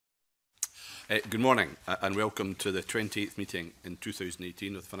Good morning and welcome to the 28th meeting in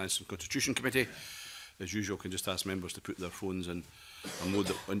 2018 of the Finance and Constitution Committee. As usual, can just ask members to put their phones in a mode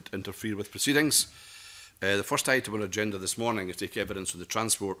that won't interfere with proceedings. The first item on our agenda this morning is to take evidence of the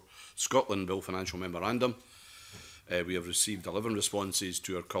Transport Scotland Bill Financial Memorandum. We have received 11 responses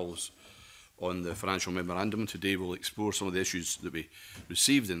to our calls on the Financial Memorandum. Today we'll explore some of the issues that we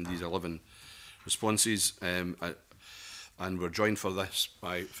received in these 11 responses. And we're joined for this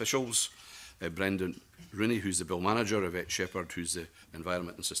by officials. Brendan Rooney, who's the Bill Manager, Yvette Shepherd, who's the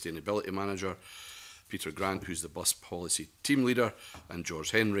Environment and Sustainability Manager, Peter Grant, who's the Bus Policy Team Leader, and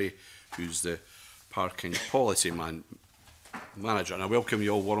George Henry, who's the Parking Policy Manager. And I welcome you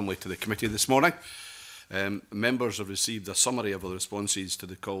all warmly to the committee this morning. Members have received a summary of the responses to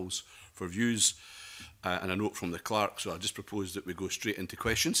the calls for views and a note from the clerk, so I just propose that we go straight into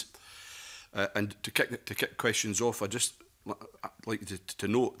questions. And to kick questions off, I just like to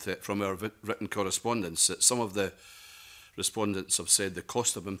note that from our written correspondence that some of the respondents have said the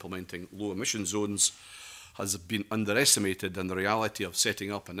cost of implementing low emission zones has been underestimated, and the reality of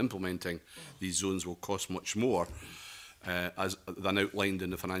setting up and implementing these zones will cost much more than outlined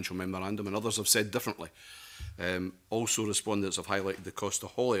in the Financial Memorandum, and others have said differently. Also, respondents have highlighted the cost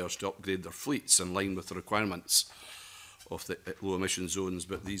of hauliers to upgrade their fleets in line with the requirements of the low emission zones,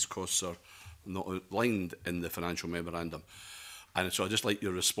 but these costs are not outlined in the Financial Memorandum. And so I'd just like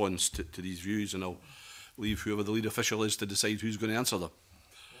your response to these views, and I'll leave whoever the lead official is to decide who's going to answer them.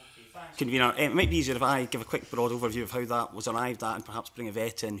 Convener, it might be easier if I give a quick broad overview of how that was arrived at, and perhaps bring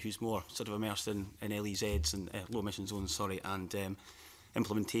Yvette in, who's more sort of immersed in LEZs and low emission zones, and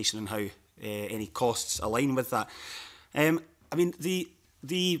implementation and how any costs align with that. I mean,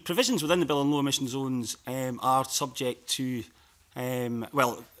 the provisions within the bill on low emission zones are subject to,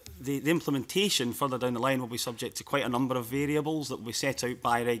 the implementation further down the line will be subject to quite a number of variables that will be set out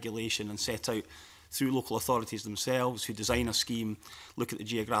by regulation and set out through local authorities themselves, who design a scheme, look at the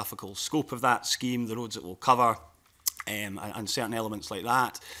geographical scope of that scheme, the roads it will cover, and certain elements like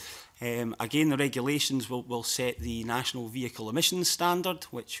that. Again, the regulations will set the National Vehicle Emissions Standard,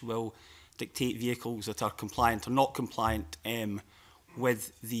 which will dictate vehicles that are compliant or not compliant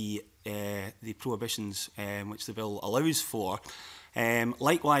with the prohibitions which the bill allows for.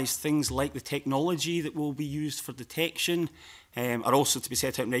 Likewise, things like the technology that will be used for detection are also to be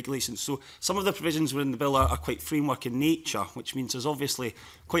set out in regulations. So some of the provisions within the bill are quite framework in nature, which means there's obviously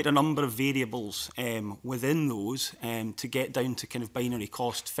quite a number of variables within those to get down to kind of binary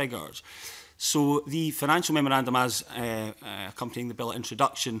cost figures. So the Financial Memorandum, as accompanying the bill at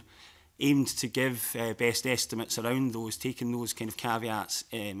introduction, aimed to give best estimates around those, taking those kind of caveats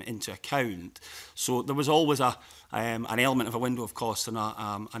into account. So there was always an element of a window of cost and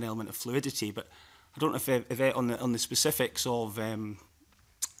an element of fluidity, but I don't know if on the specifics of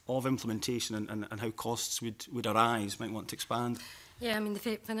implementation and how costs would arise, might want to expand. Yeah, I mean, the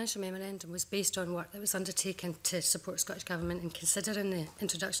Financial Memorandum was based on work that was undertaken to support Scottish Government in considering the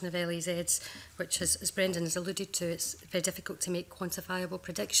introduction of LEZs, which, as Brendan has alluded to, it's very difficult to make quantifiable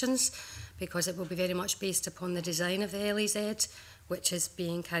predictions because it will be very much based upon the design of the LEZ, which is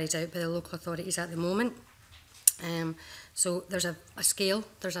being carried out by the local authorities at the moment. So there's a scale,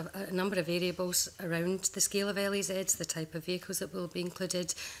 there's a number of variables around the scale of LEZs, the type of vehicles that will be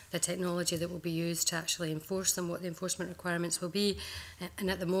included, the technology that will be used to actually enforce them, what the enforcement requirements will be. And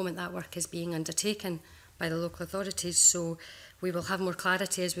at the moment that work is being undertaken by the local authorities. So we will have more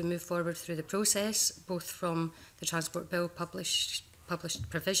clarity as we move forward through the process, both from the Transport Bill published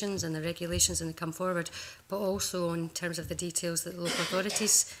provisions and the regulations and they come forward, but also in terms of the details that the local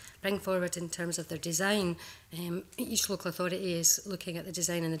authorities bring forward in terms of their design. Each local authority is looking at the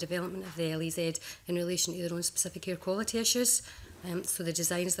design and the development of the LEZ in relation to their own specific air quality issues. So the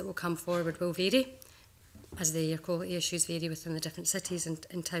designs that will come forward will vary as the air quality issues vary within the different cities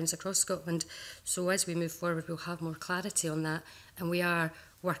and towns across Scotland. So as we move forward, we'll have more clarity on that, and we are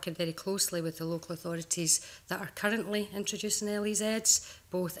working very closely with the local authorities that are currently introducing LEZs,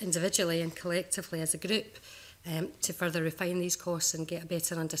 both individually and collectively as a group, to further refine these costs and get a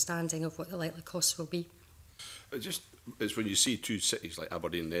better understanding of what the likely costs will be. It's when you see two cities like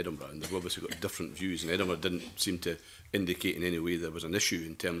Aberdeen and Edinburgh, and they've obviously got different views, and Edinburgh didn't seem to indicate in any way there was an issue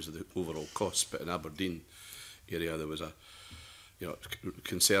in terms of the overall costs, but in Aberdeen area there was a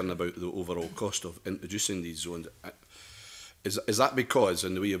concern about the overall cost of introducing these zones. Is that because,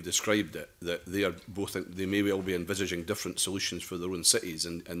 in the way you've described it, that they may well be envisaging different solutions for their own cities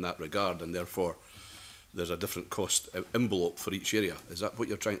in that regard, and therefore there's a different cost envelope for each area? Is that what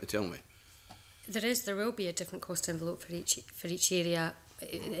you're trying to tell me? There will be a different cost envelope for each area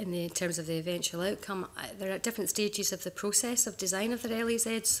in terms of the eventual outcome. They're at different stages of the process of design of their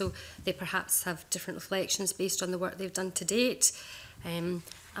LEZs, so they perhaps have different reflections based on the work they've done to date.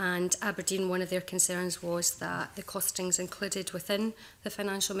 And Aberdeen, one of their concerns was that the costings included within the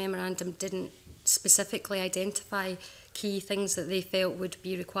financial memorandum didn't specifically identify key things that they felt would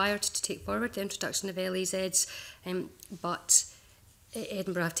be required to take forward the introduction of LEZs, but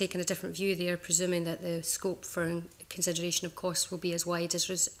Edinburgh have taken a different view there, presuming that the scope for consideration of costs will be as wide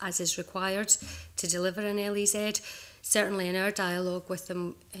as is required to deliver an LEZ. Certainly in our dialogue with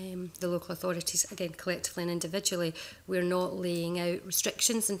them, the local authorities, again collectively and individually, we're not laying out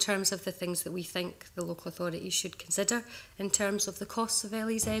restrictions in terms of the things that we think the local authorities should consider in terms of the costs of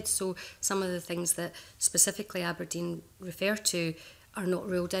LEZ. So some of the things that specifically Aberdeen refer to are not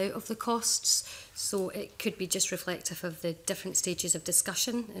ruled out of the costs. So it could be just reflective of the different stages of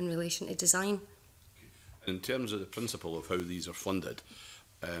discussion in relation to design. In terms of the principle of how these are funded,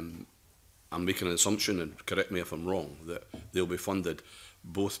 I'm making an assumption, and correct me if I'm wrong, that they'll be funded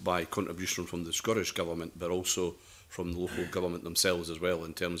both by contribution from the Scottish Government, but also from the local government themselves as well,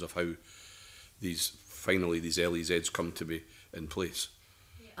 in terms of how finally these LEZs come to be in place.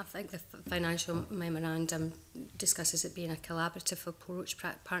 I think the financial memorandum discusses it being a collaborative approach,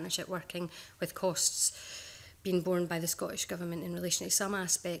 partnership working with costs being borne by the Scottish Government in relation to some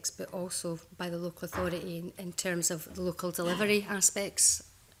aspects, but also by the local authority in terms of the local delivery aspects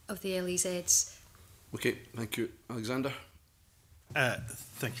of the LEZs. Okay, thank you. Alexander?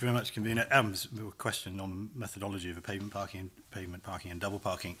 Thank you very much, Convener. A question on methodology of pavement parking and double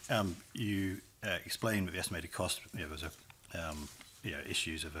parking. You explained that the estimated cost, there was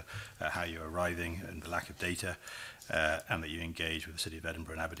issues of how you're arriving and the lack of data, and that you engage with the City of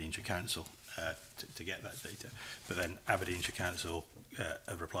Edinburgh and Aberdeenshire Council to get that data. But then Aberdeenshire Council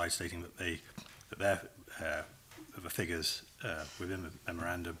have replied stating that the figures within the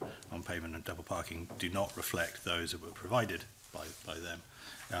memorandum on pavement and double parking do not reflect those that were provided by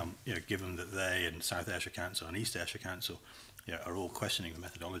them. Given that they and South Ayrshire Council and East Ayrshire Council are all questioning the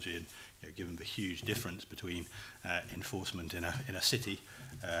methodology, and given the huge difference between enforcement in a city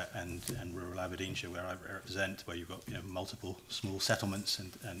and rural Aberdeenshire, where I represent, where you've got multiple small settlements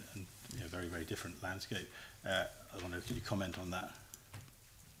and very, very different landscape. I wonder, could you comment on that?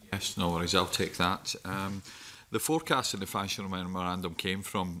 Yes, no worries, I'll take that. The forecast in the financial memorandum came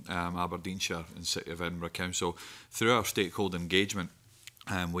from Aberdeenshire and City of Edinburgh Council. Through our stakeholder engagement,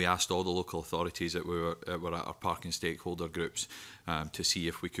 we asked all the local authorities that were at our parking stakeholder groups to see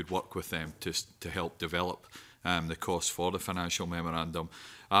if we could work with them to help develop the costs for the financial memorandum.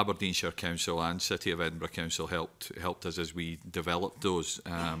 Aberdeenshire Council and City of Edinburgh Council helped us as we developed those,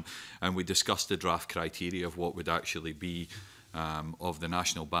 and we discussed the draft criteria of what would actually be of the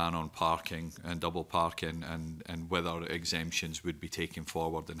national ban on parking and double parking, and whether exemptions would be taken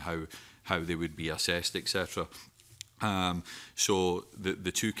forward and how they would be assessed, etc. So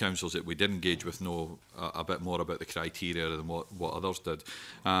the two councils that we did engage with know a bit more about the criteria than what others did.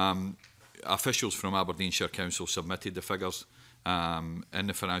 Officials from Aberdeenshire Council submitted the figures in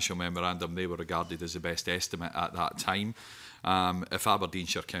the financial memorandum. They were regarded as the best estimate at that time. If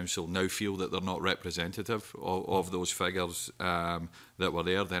Aberdeenshire Council now feel that they're not representative of those figures that were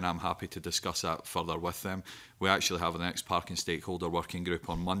there, then I'm happy to discuss that further with them. We actually have the next parking stakeholder working group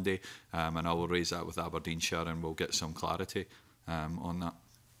on Monday, and I will raise that with Aberdeenshire and we'll get some clarity on that.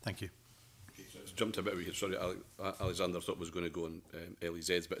 Thank you. It's jumped a bit. Sorry, Alexander thought was going to go on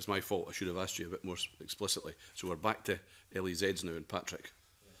LEZs, but it's my fault. I should have asked you a bit more explicitly. So we're back to LEZs now, and Patrick.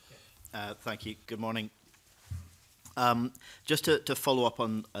 Thank you. Good morning. Just to follow up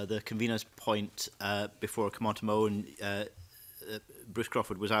on the convener's point before I come on to Mo, and Bruce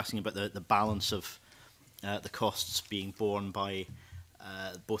Crawford was asking about the balance of the costs being borne by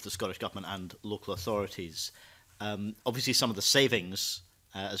both the Scottish Government and local authorities. Obviously, some of the savings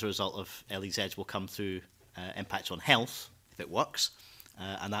as a result of LEZs will come through impacts on health, if it works,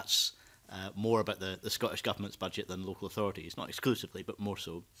 and that's more about the Scottish Government's budget than local authorities, not exclusively, but more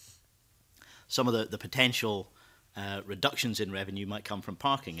so. Some of the potential reductions in revenue might come from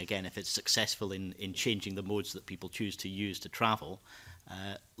parking. Again, if it's successful in changing the modes that people choose to use to travel,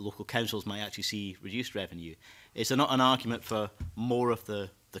 local councils might actually see reduced revenue. Is there not an argument for more of the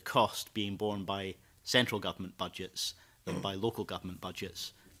cost being borne by central government budgets than by local government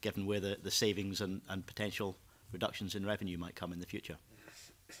budgets, given where the savings and potential reductions in revenue might come in the future?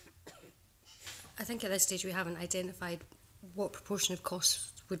 I think at this stage we haven't identified what proportion of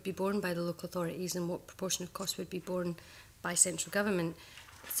costs would be borne by the local authorities and what proportion of costs would be borne by central government.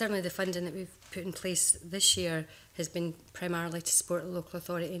 Certainly the funding that we've put in place this year has been primarily to support the local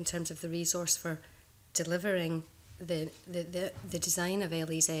authority in terms of the resource for delivering the design of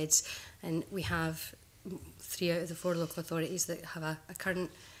LEZs, and we have 3 out of the 4 local authorities that have a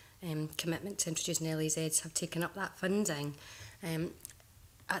current commitment to introducing LEZs have taken up that funding.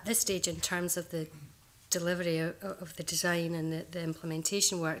 At this stage, in terms of the delivery of the design and the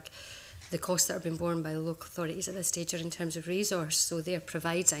implementation work, the costs that are being borne by the local authorities at this stage are in terms of resource, so they're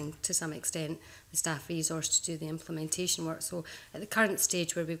providing to some extent the staff resource to do the implementation work. So at the current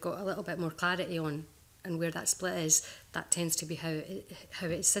stage where we've got a little bit more clarity on and where that split is, that tends to be how it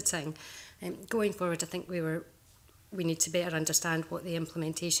is sitting. Going forward, I think we need to better understand what the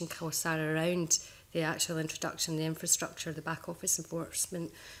implementation costs are around the actual introduction, the infrastructure, the back office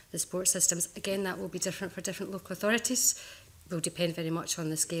enforcement, the support systems. Again, that will be different for different local authorities. Will depend very much on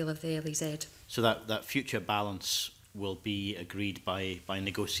the scale of the LEZ. So that future balance will be agreed by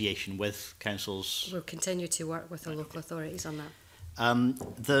negotiation with councils? We'll continue to work with the local authorities on that.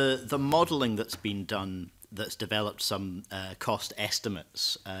 The modelling that's been done, that's developed some cost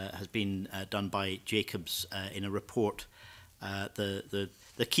estimates, has been done by Jacobs in a report. The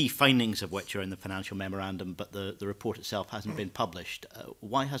key findings of which are in the financial memorandum, but the report itself hasn't been published.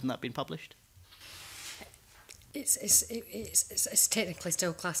 Why hasn't that been published? It's technically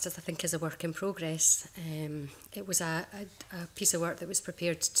still classed as, I think, as a work in progress. It was a piece of work that was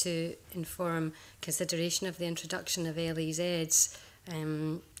prepared to inform consideration of the introduction of LEZs. So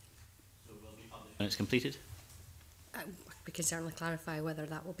will be published when it's completed? We can certainly clarify whether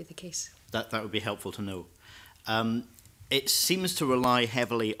that will be the case. That would be helpful to know. It seems to rely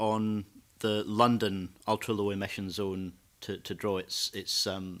heavily on the London ultra-low emission zone to draw its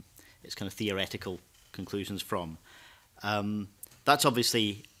kind of theoretical conclusions from. That's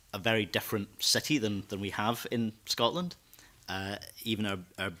obviously a very different city than we have in Scotland. Even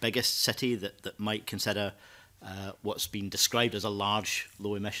our biggest city that might consider what's been described as a large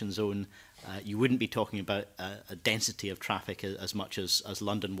low emission zone, you wouldn't be talking about a density of traffic as much as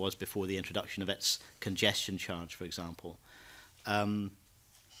London was before the introduction of its congestion charge, for example.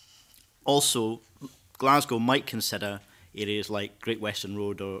 Also, Glasgow might consider areas like Great Western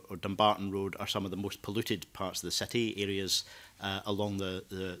Road or Dumbarton Road are some of the most polluted parts of the city. Areas along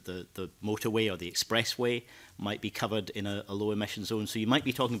the motorway or the expressway might be covered in a low emission zone. So you might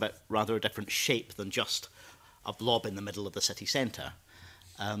be talking about rather a different shape than just a blob in the middle of the city centre.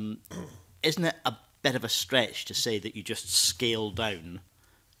 Isn't it a bit of a stretch to say that you just scale down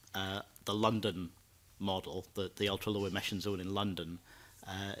the London model, the ultra low emission zone in London,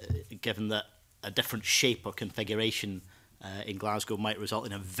 given that a different shape or configuration in Glasgow might result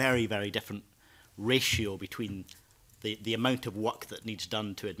in a very, very different ratio between the amount of work that needs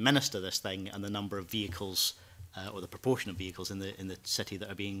done to administer this thing and the number of vehicles or the proportion of vehicles in the city that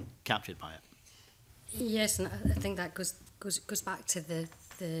are being captured by it? Yes, and I think that goes back to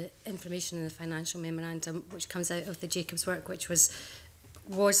the information in the financial memorandum, which comes out of the Jacobs work, which did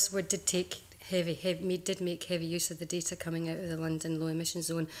make heavy use of the data coming out of the London low emission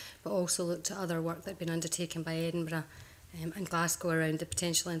zone, but also looked at other work that had been undertaken by Edinburgh and Glasgow around the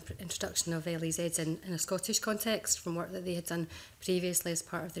potential introduction of LEZs in a Scottish context from work that they had done previously as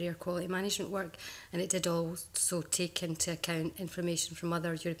part of their air quality management work. And it did also take into account information from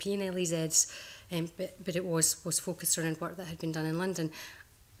other European LEZs, but it was focused around work that had been done in London.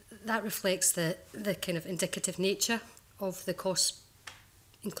 That reflects the kind of indicative nature of the costs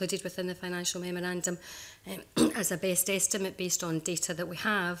included within the financial memorandum as a best estimate based on data that we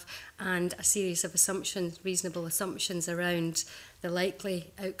have and a series of assumptions, reasonable assumptions around the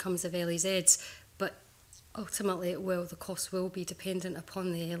likely outcomes of LEZs. But ultimately, the cost will be dependent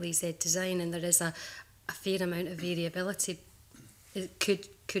upon the LEZ design, and there is a fair amount of variability. It could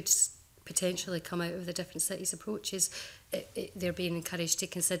potentially come out of the different cities' approaches. They're being encouraged to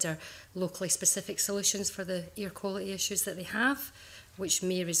consider locally specific solutions for the air quality issues that they have, which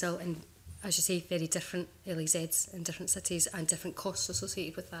may result in, as you say, very different LEZs in different cities and different costs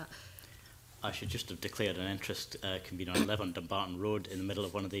associated with that. I should just have declared an interest, convener. I live on Dumbarton Road in the middle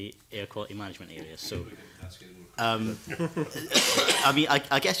of one of the air quality management areas. So, I mean,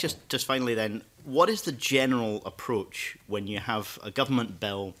 I guess just finally then, what is the general approach when you have a government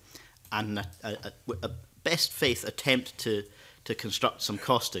bill and a best faith attempt to construct some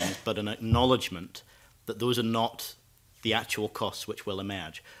costings, but an acknowledgement that those are not the actual costs which will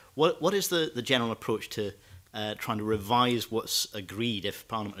emerge? What is the general approach to trying to revise what's agreed, if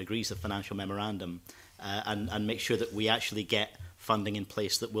Parliament agrees the financial memorandum, and make sure that we actually get funding in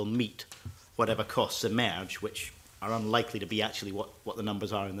place that will meet whatever costs emerge, which are unlikely to be actually what the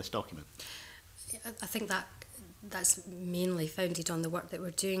numbers are in this document? I think that's mainly founded on the work that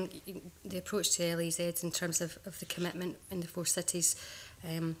we're doing. The approach to LEZs in terms of the commitment in the 4 cities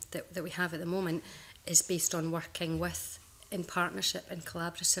that we have at the moment is based on working with, in partnership and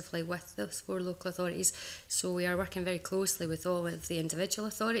collaboratively with those 4 local authorities. So we are working very closely with all of the individual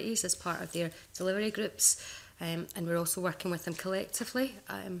authorities as part of their delivery groups, and we're also working with them collectively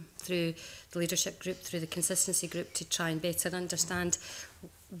through the leadership group, through the consistency group, to try and better understand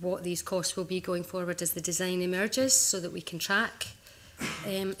what these costs will be going forward as the design emerges, so that we can track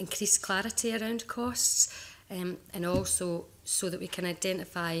increased clarity around costs, and also so that we can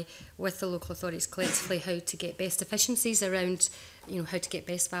identify with the local authorities collectively how to get best efficiencies around, how to get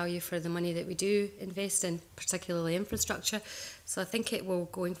best value for the money that we do invest in, particularly infrastructure. So I think it will,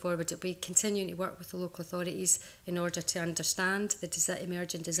 going forward, it'll be continuing to work with the local authorities in order to understand the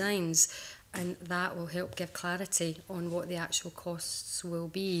emerging designs, and that will help give clarity on what the actual costs will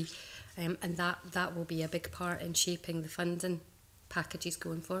be, and that will be a big part in shaping the funding packages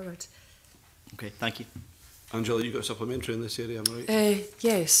going forward. Okay, thank you. Angela, you got a supplementary in this area, am I right?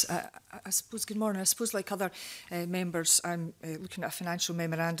 Yes, I suppose, good morning. I suppose, like other members, I'm looking at a financial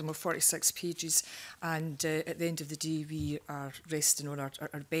memorandum of 46 pages, and at the end of the day, we are resting on our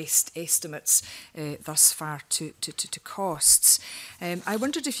best estimates thus far to costs. I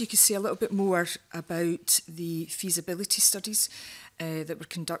wondered if you could say a little bit more about the feasibility studies that were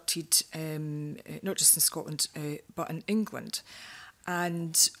conducted, not just in Scotland, but in England,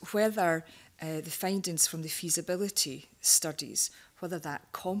 and whether the findings from the feasibility studies, whether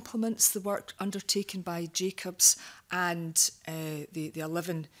that complements the work undertaken by Jacobs and the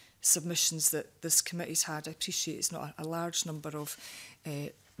 11 submissions that this committee's had. I appreciate it's not a large number of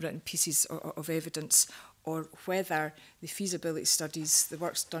written pieces of evidence, or whether the feasibility studies, the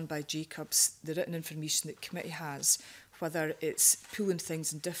works done by Jacobs, the written information that committee has, whether it's pulling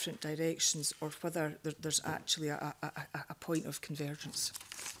things in different directions, or whether there's actually a point of convergence.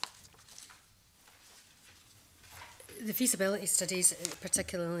 The feasibility studies,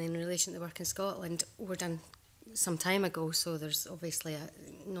 particularly in relation to the work in Scotland, were done some time ago, so there's obviously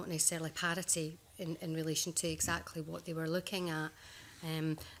not necessarily parity in relation to exactly what they were looking at.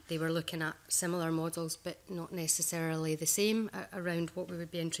 They were looking at similar models, but not necessarily the same around what we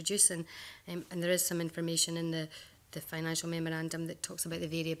would be introducing. And there is some information in the financial memorandum that talks about the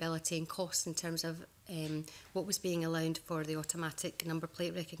variability in costs in terms of what was being allowed for the automatic number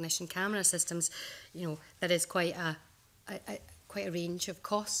plate recognition camera systems. There is quite a range of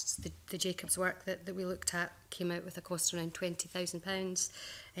costs. The Jacobs work that we looked at came out with a cost around £20,000.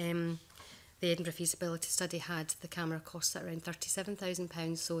 The Edinburgh feasibility study had the camera costs at around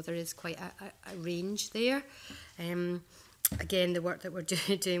 £37,000, so there is quite a range there. Again, the work that we're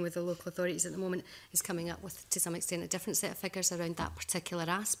doing with the local authorities at the moment is coming up with, to some extent, a different set of figures around that particular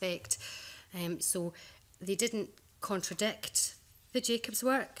aspect. So they didn't contradict the Jacobs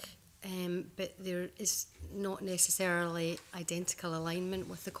work, but there is not necessarily identical alignment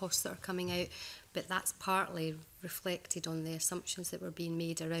with the costs that are coming out, but that's partly reflected on the assumptions that were being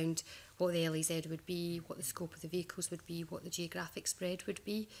made around what the LEZ would be, what the scope of the vehicles would be, what the geographic spread would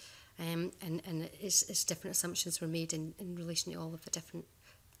be, and it's different assumptions were made in relation to all of the different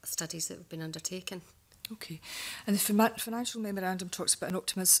studies that have been undertaken. Okay. And the financial memorandum talks about an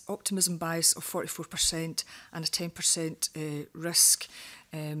optimism bias of 44% and a 10% risk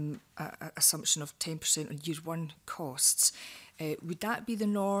assumption of 10% on year one costs. Would that be the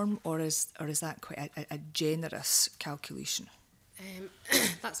norm, or is that quite a generous calculation?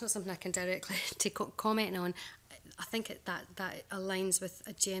 That's not something I can directly take comment on. I think that aligns with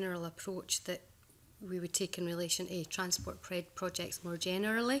a general approach that we would take in relation to transport projects more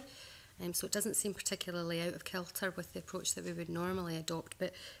generally. So it doesn't seem particularly out of kilter with the approach that we would normally adopt,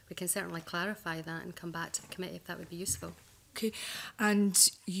 but we can certainly clarify that and come back to the committee if that would be useful. Okay,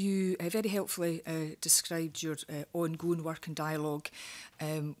 and you very helpfully described your ongoing work and dialogue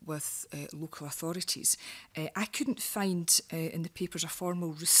with local authorities. I couldn't find in the papers a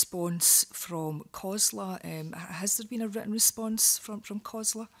formal response from COSLA. Has there been a written response from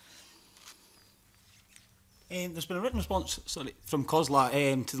COSLA? There's been a written response from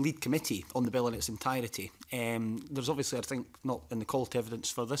COSLA to the lead committee on the bill in its entirety. There's obviously, I think, not in the call to evidence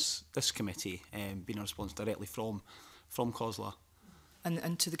for this committee, been a response directly from COSLA.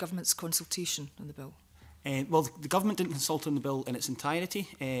 And to the government's consultation on the bill? Well, the government didn't consult on the bill in its entirety.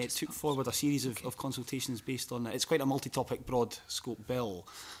 It took forward a series of consultations based on it. It's quite a multi-topic, broad scope bill,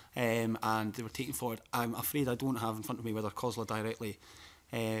 and they were taken forward. I'm afraid I don't have in front of me whether COSLA directly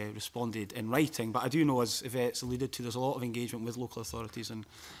responded in writing. But I do know, as Yvette's alluded to, there's a lot of engagement with local authorities and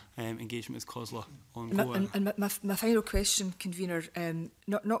engagement with COSLA ongoing. And my final question, Convener,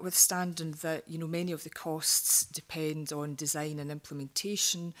 notwithstanding that many of the costs depend on design and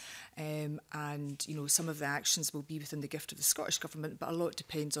implementation, and some of the actions will be within the gift of the Scottish Government, but a lot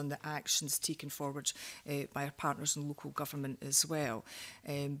depends on the actions taken forward by our partners in local government as well.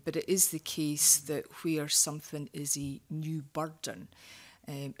 But it is the case that where something is a new burden,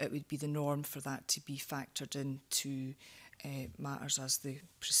 it would be the norm for that to be factored into matters as they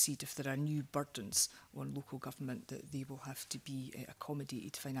proceed. If there are new burdens on local government, that they will have to be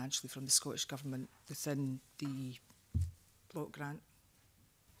accommodated financially from the Scottish Government within the block grant.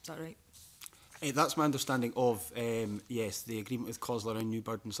 Is that right? That's my understanding of, yes, the agreement with COSLA around new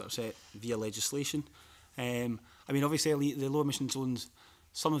burdens that are set via legislation. I mean, obviously, the low emission zones,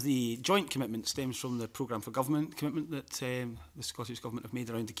 some of the joint commitment stems from the Programme for Government commitment that the Scottish Government have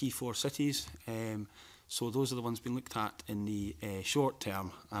made around the key 4 cities. So those are the ones being looked at in the short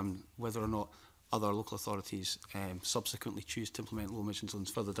term, whether or not other local authorities subsequently choose to implement low emission zones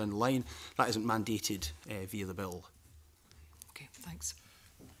further down the line. That isn't mandated via the bill. Okay, thanks.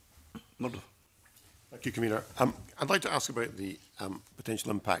 Murdo. Thank you, Convener. I'd like to ask about the potential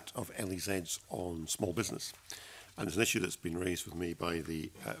impact of LEZs on small business. And it's an issue that's been raised with me by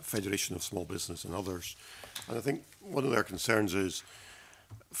the Federation of Small Business and others. And I think one of their concerns is,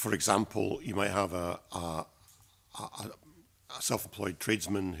 for example, you might have a self-employed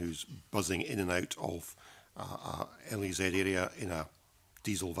tradesman who's buzzing in and out of a LEZ area in a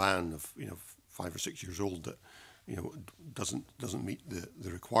diesel van of 5 or 6 years old that doesn't meet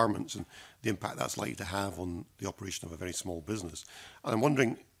the requirements, and the impact that's likely to have on the operation of a very small business. And I'm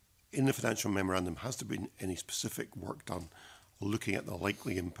wondering, in the financial memorandum, has there been any specific work done looking at the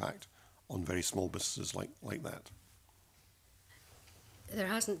likely impact on very small businesses like that? There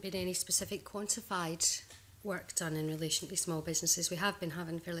hasn't been any specific quantified work done in relation to small businesses. We have been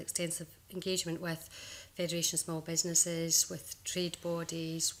having fairly extensive engagement with Federation of Small Businesses, with trade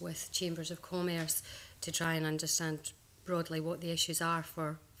bodies, with chambers of commerce to try and understand broadly what the issues are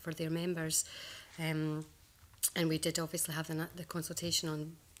for their members. And we did obviously have the consultation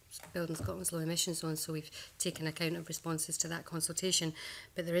on Building Scotland's low emission zone, so we've taken account of responses to that consultation,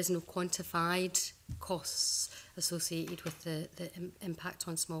 but there is no quantified costs associated with the impact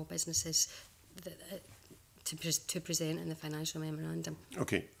on small businesses to present in the financial memorandum.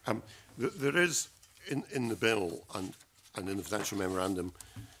 Okay, there is in the bill and in the financial memorandum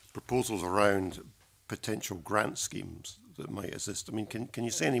proposals around potential grant schemes that might assist. I mean, can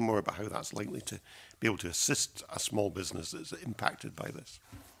you say any more about how that's likely to be able to assist a small business that's impacted by this?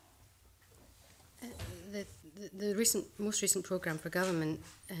 The most recent programme for government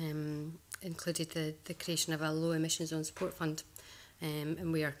included the creation of a low emission zone support fund,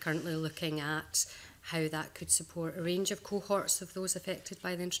 and we are currently looking at how that could support a range of cohorts of those affected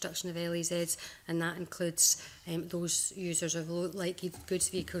by the introduction of LEZs, and that includes those users of low light goods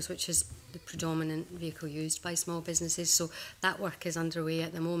vehicles, which is the predominant vehicle used by small businesses. So that work is underway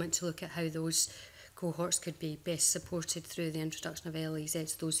at the moment to look at how those cohorts could be best supported through the introduction of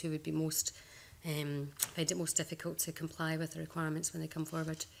LEZs, those who would be find it most difficult to comply with the requirements when they come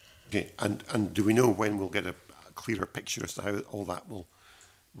forward. Okay, and do we know when we'll get a clearer picture as to how all that will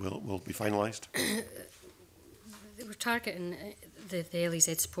be finalised? We're targeting the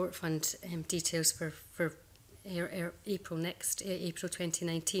LEZ support fund details for April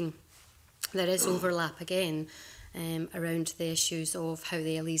 2019. There is overlap again around the issues of how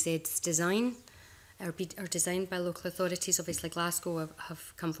the LEZs design are designed by local authorities. Obviously, Glasgow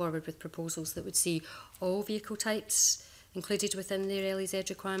have come forward with proposals that would see all vehicle types included within their LEZ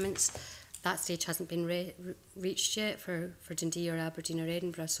requirements. That stage hasn't been reached yet for Dundee or Aberdeen or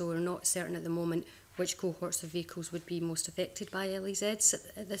Edinburgh, so we're not certain at the moment which cohorts of vehicles would be most affected by LEZs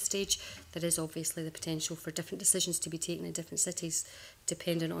at this stage. There is obviously the potential for different decisions to be taken in different cities,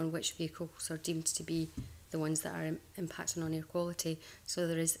 depending on which vehicles are deemed to be the ones that are impacting on air quality. So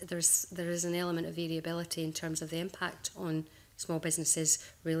there is an element of variability in terms of the impact on small businesses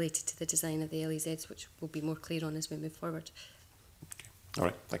related to the design of the LEZs, which we'll be more clear on as we move forward. Okay. All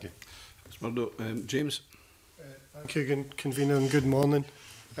right, thank you. Mr. Murdo. James. Thank you, Convener, and good morning.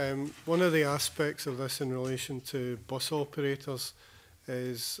 One of the aspects of this in relation to bus operators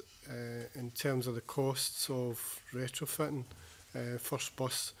is in terms of the costs of retrofitting. First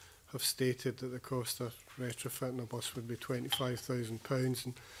Bus have stated that the cost of retrofitting a bus would be £25,000,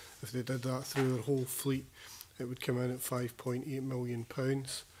 and if they did that through their whole fleet, it would come in at £5.8 million.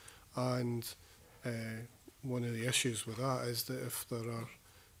 And one of the issues with that is that if there are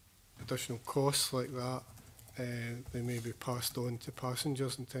additional costs like that, they may be passed on to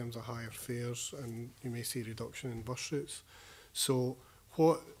passengers in terms of higher fares, and you may see reduction in bus routes. So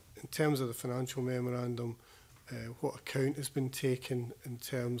what, in terms of the financial memorandum, what account has been taken in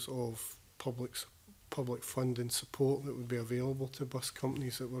terms of public funding support that would be available to bus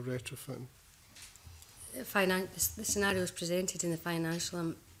companies that were retrofitting? The scenarios presented in the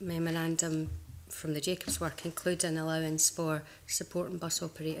financial memorandum from the Jacobs work include an allowance for supporting bus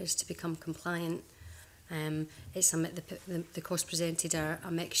operators to become compliant. The costs presented are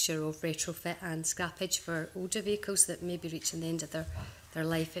a mixture of retrofit and scrappage for older vehicles that may be reaching the end of their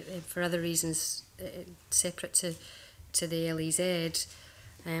life for other reasons separate to the LEZ.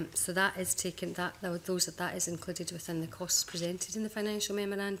 So that is taken. That is included within the costs presented in the financial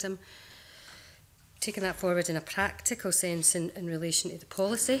memorandum. Taking that forward in a practical sense in relation to the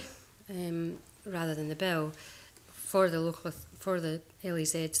policy, rather than the bill, for the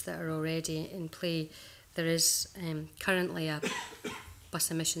LEZs that are already in play, there is currently a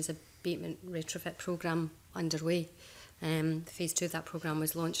bus emissions abatement retrofit programme underway. Phase 2 of that programme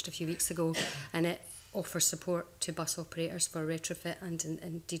was launched a few weeks ago, and it offers support to bus operators for retrofit, and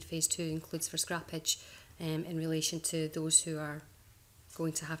indeed Phase 2 includes for scrappage in relation to those who are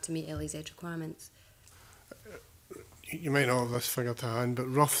going to have to meet LEZ requirements. You might not have this figure to hand, but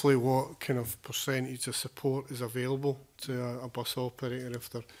roughly what kind of percentage of support is available to a bus operator if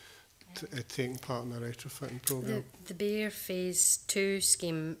they're taking part in a retrofitting programme? The BEAR Phase 2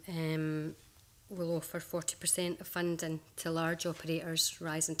 scheme will offer 40% of funding to large operators,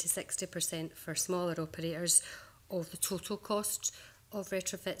 rising to 60% for smaller operators of the total cost of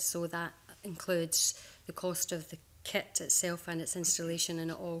retrofit. So that includes the cost of the kit itself and its installation,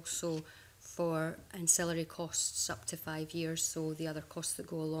 and also for ancillary costs up to 5 years, so the other costs that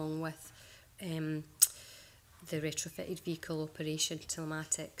go along with the retrofitted vehicle operation,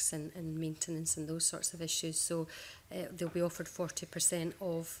 telematics and maintenance and those sorts of issues. So they'll be offered 40%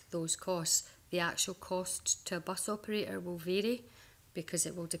 of those costs. The actual cost to a bus operator will vary because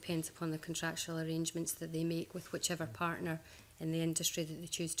it will depend upon the contractual arrangements that they make with whichever partner in the industry that they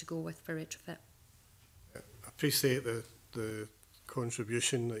choose to go with for retrofit. I appreciate the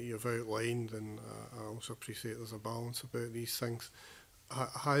contribution that you've outlined, and I also appreciate there's a balance about these things.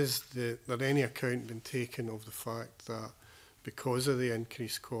 Has there any account been taken of the fact that because of the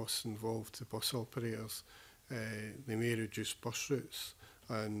increased costs involved to bus operators, they may reduce bus routes,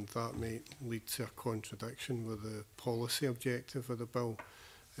 and that may lead to a contradiction with the policy objective of the bill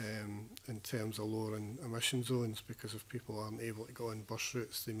in terms of lowering emission zones, because if people aren't able to go on bus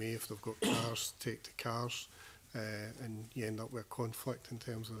routes, they may, if they've got cars, take to cars, and you end up with a conflict in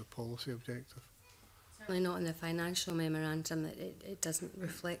terms of the policy objective. Certainly not in the financial memorandum. It doesn't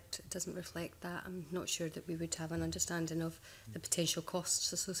reflect that. I'm not sure that we would have an understanding of the potential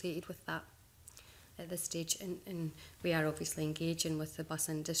costs associated with that at this stage. And we are obviously engaging with the bus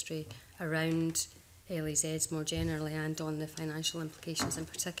industry around LEZs more generally and on the financial implications in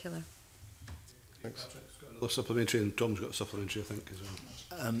particular. Thanks. Another supplementary, and Tom's got a supplementary, I think, as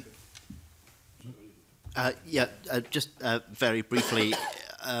well. Just very briefly,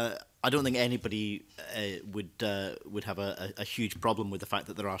 I don't think anybody would have a huge problem with the fact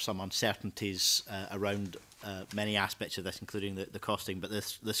that there are some uncertainties around many aspects of this, including the costing. But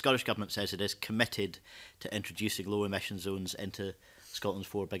the Scottish Government says it is committed to introducing low emission zones into Scotland's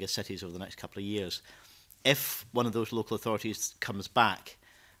 4 biggest cities over the next couple of years. If one of those local authorities comes back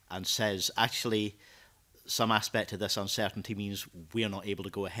and says, actually, some aspect of this uncertainty means we are not able to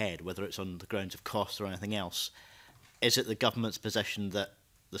go ahead, whether it's on the grounds of cost or anything else, is it the government's position that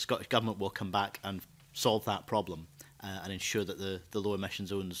the Scottish Government will come back and solve that problem and ensure that the low emission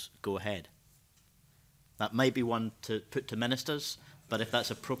zones go ahead? That might be one to put to ministers, but if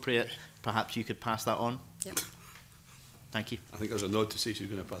that's appropriate, perhaps you could pass that on. Yep. Thank you. I think there's a nod to say she's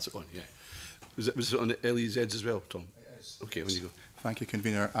going to pass it on, yeah. Was it on the LEZs as well, Tom? Yes. Okay, when you go. Thank you,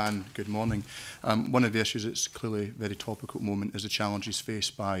 Convener, and good morning. One of the issues that's clearly very topical at the moment is the challenges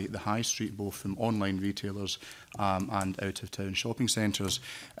faced by the high street, both from online retailers and out-of-town shopping centres.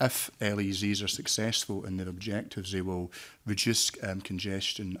 If LEZs are successful in their objectives, they will reduce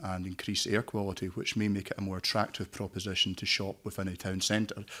congestion and increase air quality, which may make it a more attractive proposition to shop within a town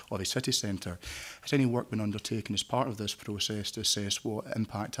centre or a city centre. Has any work been undertaken as part of this process to assess what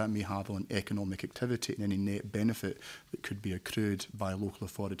impact that may have on economic activity and any net benefit that could be accrued by local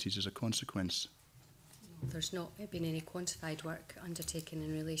authorities as a consequence? There's not been any quantified work undertaken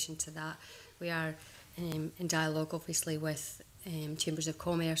in relation to that. We are in dialogue, obviously, with chambers of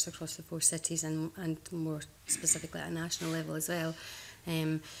commerce across the 4 cities and more specifically at a national level as well.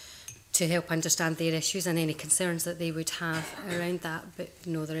 to help understand their issues and any concerns that they would have around that. But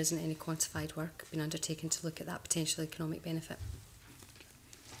no, there isn't any quantified work being undertaken to look at that potential economic benefit.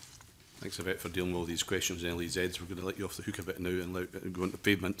 Thanks, Yvette, for dealing with all these questions in LEZs. We're going to let you off the hook a bit now and go into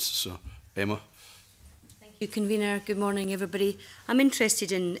pavements. So, Emma. Thank you, Convener. Good morning, everybody. I'm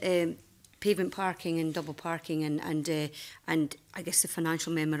interested in pavement parking and double parking and I guess the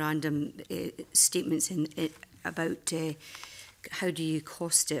financial memorandum statements about how do you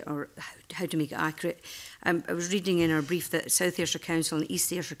cost it or how to make it accurate. I was reading in our brief that South Ayrshire Council and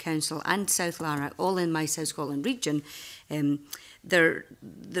East Ayrshire Council and South Lanark, all in my South Scotland region, they're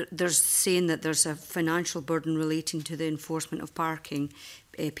saying that there's a financial burden relating to the enforcement of parking,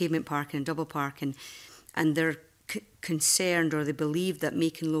 pavement parking and double parking, and they're concerned, or they believe that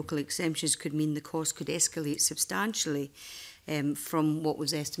making local exemptions could mean the cost could escalate substantially from what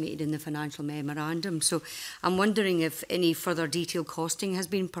was estimated in the financial memorandum. So I'm wondering if any further detailed costing has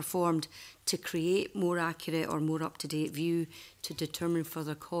been performed to create more accurate or more up-to-date view to determine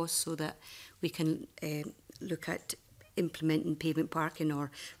further costs so that we can look at implementing pavement parking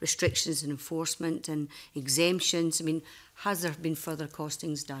or restrictions and enforcement and exemptions. I mean, has there been further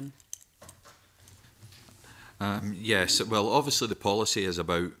costings done? Yes, well, obviously the policy is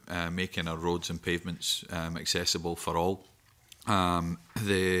about making our roads and pavements accessible for all.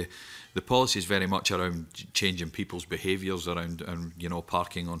 The policy is very much around changing people's behaviours around, you know,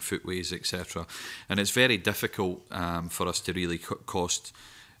 parking on footways, etc. And it's very difficult for us to really cost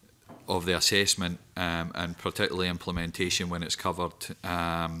of the assessment and particularly implementation when it's covered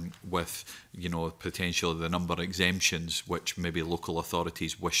with, you know, potentially the number of exemptions which maybe local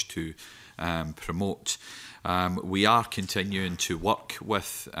authorities wish to promote. We are continuing to work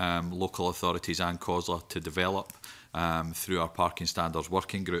with local authorities and COSLA to develop through our parking standards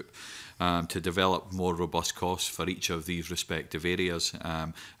working group to develop more robust costs for each of these respective areas.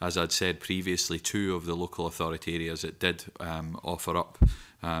 As I'd said previously, 2 of the local authority areas that did offer up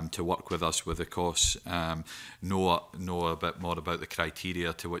to work with us with the costs, know a bit more about the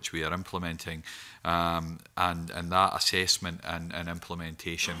criteria to which we are implementing, and that assessment and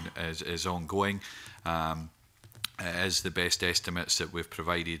implementation is ongoing. It is the best estimates that we've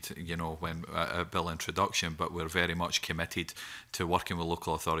provided, you know, when at bill introduction, but we're very much committed to working with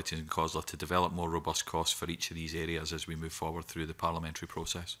local authorities and COSLA to develop more robust costs for each of these areas as we move forward through the parliamentary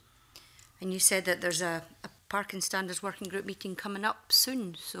process. And you said that there's a parking standards working group meeting coming up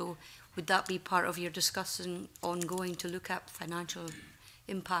soon, so would that be part of your discussion ongoing to look at financial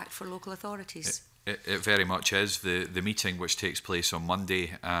impact for local authorities? It very much is. The meeting which takes place on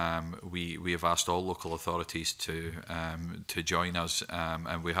Monday, we have asked all local authorities to join us,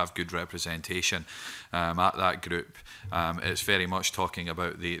 and we have good representation at that group. It's very much talking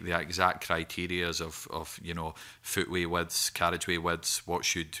about the exact criteria of you know, footway widths, carriageway widths, what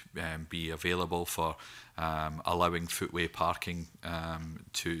should be available for allowing footway parking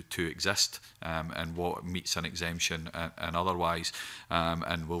to exist, and what meets an exemption and otherwise,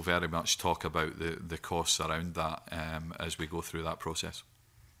 and we'll very much talk about the costs around that as we go through that process.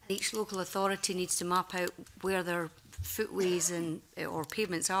 Each local authority needs to map out where their footways and or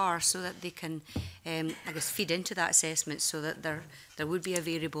pavements are so that they can I guess feed into that assessment so that there would be a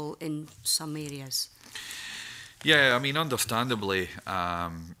variable in some areas. Yeah, I mean, understandably,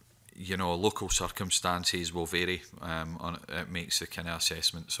 you know, local circumstances will vary. It makes the kind of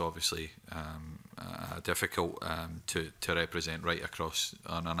assessments obviously difficult to represent right across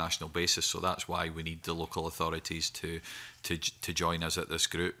on a national basis. So that's why we need the local authorities to join us at this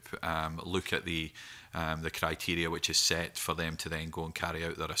group, look at the criteria which is set for them to then go and carry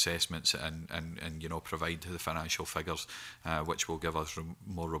out their assessments and you know, provide the financial figures which will give us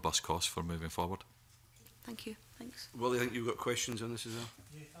more robust costs for moving forward. Thank you. Thanks. Well, I think you've got questions on this as well.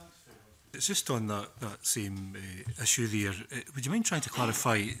 Yeah, thanks. It's just on that same issue there. Would you mind trying to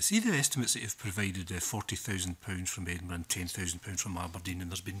clarify, see the estimates that you've provided, £40,000 from Edinburgh and £10,000 from Aberdeen, and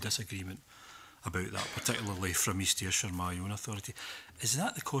there's been disagreement about that, particularly from East Ayrshire, my own authority. Is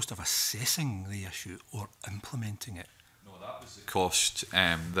that the cost of assessing the issue or implementing it? No, that was the cost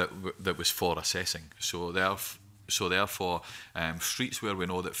that was for assessing. So therefore, streets where we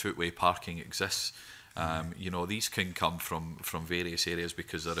know that footway parking exists, you know, these can come from various areas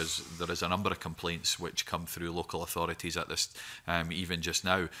because there is a number of complaints which come through local authorities at this even just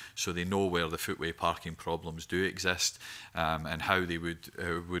now, so they know where the footway parking problems do exist and how they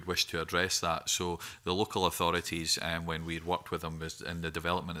would wish to address that. So the local authorities, when we worked with them in the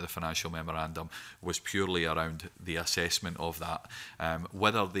development of the financial memorandum, was purely around the assessment of that.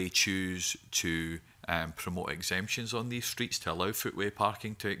 Whether they choose to promote exemptions on these streets to allow footway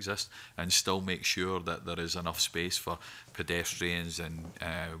parking to exist and still make sure that there is enough space for pedestrians and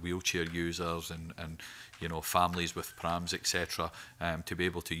wheelchair users and you know, families with prams, etc., to be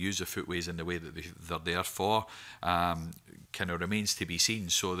able to use the footways in the way that they're there for, kind of remains to be seen.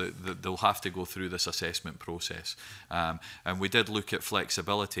 So that they'll have to go through this assessment process. And we did look at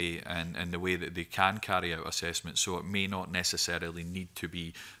flexibility and the way that they can carry out assessments. So it may not necessarily need to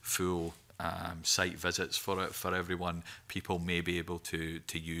be full site visits for everyone. People may be able to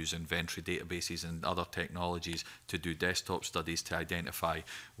use inventory databases and other technologies to do desktop studies to identify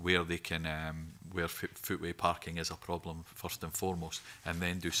where they can where footway parking is a problem first and foremost, and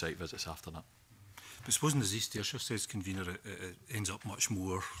then do site visits after that. But supposing, as East Ayrshire says, convener, it ends up much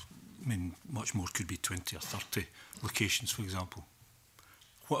more. I mean, much more could be 20 or 30 locations, for example.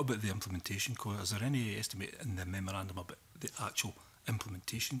 What about the implementation cost? Is there any estimate in the memorandum about the actual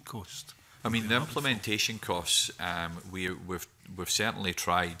implementation cost? I mean, the implementation costs, we've certainly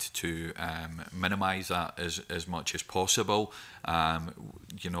tried to minimise that as much as possible.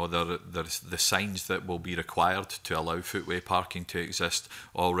 You know, there's the signs that will be required to allow footway parking to exist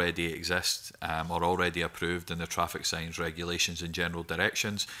already exist, or already approved in the traffic signs regulations and general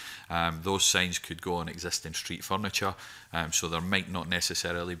directions. Those signs could go on existing street furniture, so there might not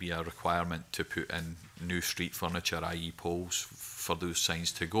necessarily be a requirement to put in new street furniture, i.e. poles, for those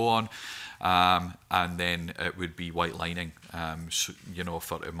signs to go on, and then it would be white lining, so, you know,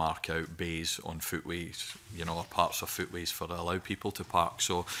 for to mark out bays on footways, you know, or parts of footways for to allow people to park.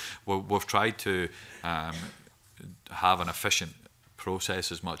 So we've tried to have an efficient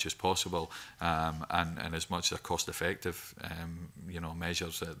process as much as possible, and as much as a cost-effective, you know,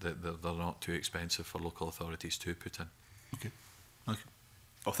 measures that they're not too expensive for local authorities to put in. Okay. Okay.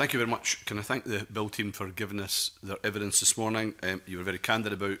 Well, thank you very much. Can I thank the Bill team for giving us their evidence this morning. You were very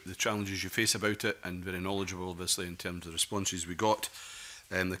candid about the challenges you face about it and very knowledgeable, obviously, in terms of the responses we got.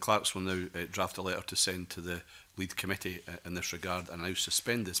 The clerks will now draft a letter to send to the lead committee in this regard, and now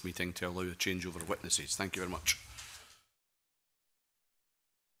suspend this meeting to allow a changeover of witnesses. Thank you very much.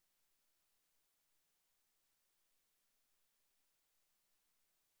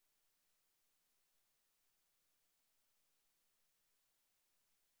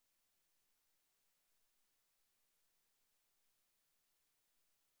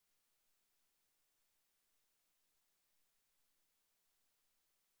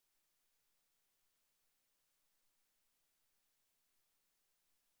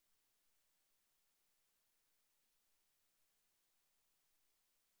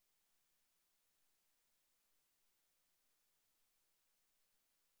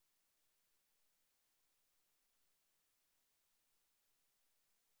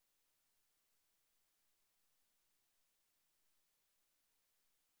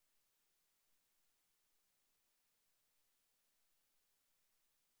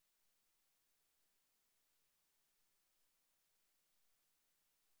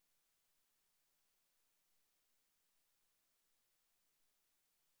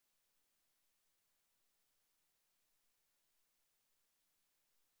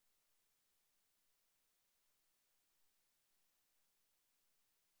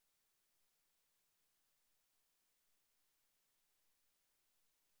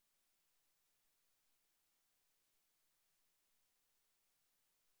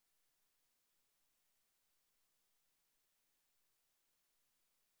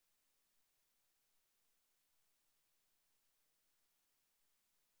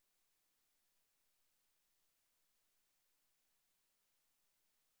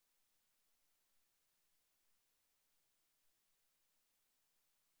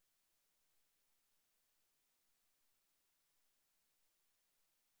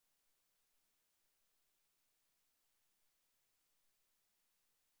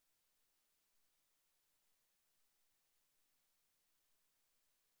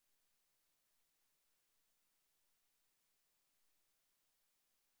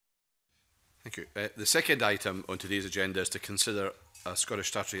 Thank you. The second item on today's agenda is to consider a Scottish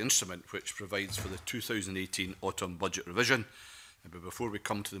statutory instrument which provides for the 2018 autumn budget revision. But before we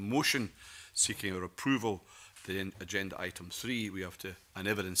come to the motion seeking our approval to agenda item 3, we have an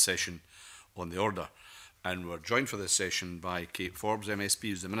evidence session on the order. And we're joined for this session by Kate Forbes, MSP,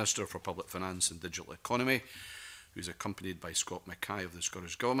 who's the Minister for Public Finance and Digital Economy, who's accompanied by Scott Mackay of the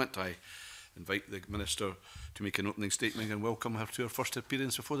Scottish Government. I invite the Minister to make an opening statement and welcome her to her first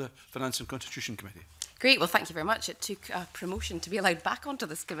appearance before the Finance and Constitution Committee. Great. Well, thank you very much. It took a promotion to be allowed back onto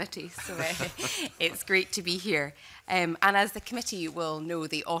this committee, so it's great to be here. And as the committee will know,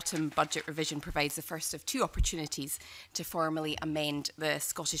 the autumn budget revision provides the first of two opportunities to formally amend the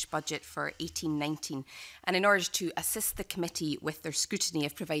Scottish budget for 18-19. And in order to assist the committee with their scrutiny,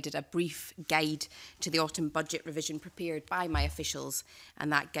 I've provided a brief guide to the autumn budget revision prepared by my officials,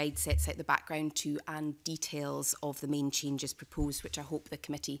 and that guide sets out the background to and details of the main changes proposed, which I hope the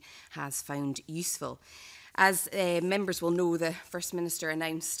committee has found useful. As members will know, the First Minister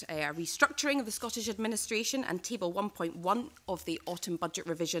announced a restructuring of the Scottish administration, and Table 1.1 of the Autumn Budget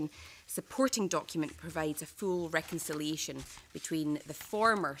Revision supporting document provides a full reconciliation between the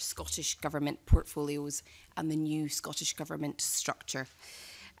former Scottish Government portfolios and the new Scottish Government structure.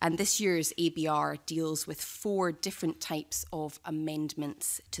 And this year's ABR deals with 4 different types of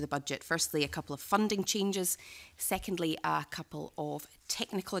amendments to the budget. Firstly, a couple of funding changes. Secondly, a couple of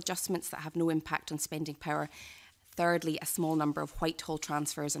technical adjustments that have no impact on spending power. Thirdly, a small number of Whitehall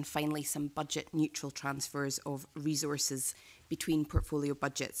transfers. And finally, some budget-neutral transfers of resources between portfolio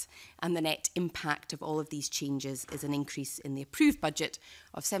budgets. And the net impact of all of these changes is an increase in the approved budget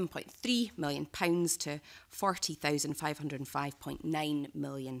of £7.3 million to £40,505.9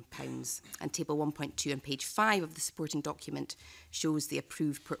 million. And Table 1.2 on page 5 of the supporting document shows the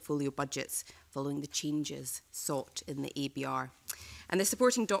approved portfolio budgets following the changes sought in the ABR. And the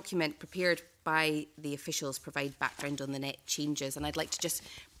supporting document prepared by the officials provide background on the net changes. And I'd like to just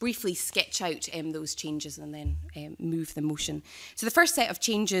briefly sketch out those changes and then move the motion. So the first set of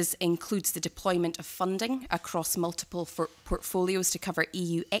changes includes the deployment of funding across multiple portfolios to cover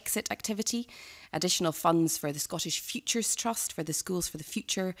EU exit activity, additional funds for the Scottish Futures Trust, for the Schools for the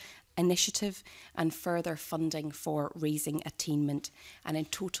Future initiative, and further funding for raising attainment. And in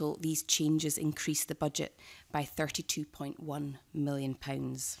total, these changes increase the budget by £32.1 million.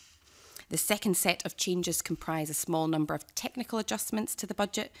 The second set of changes comprise a small number of technical adjustments to the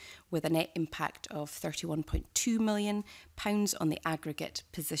budget, with a net impact of £31.2 million on the aggregate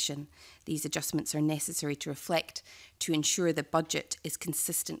position. These adjustments are necessary to ensure the budget is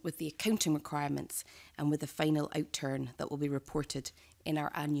consistent with the accounting requirements and with the final outturn that will be reported in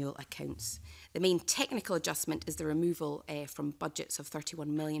our annual accounts. The main technical adjustment is the removal from budgets of £31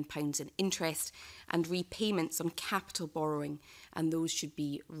 million in interest and repayments on capital borrowing, and those should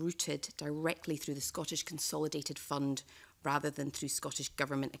be routed directly through the Scottish Consolidated Fund rather than through Scottish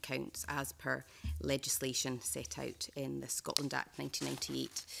Government accounts as per legislation set out in the Scotland Act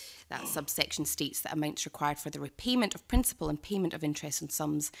 1998. That subsection states that amounts required for the repayment of principal and payment of interest on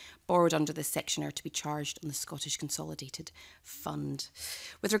sums borrowed under this section are to be charged on the Scottish Consolidated Fund.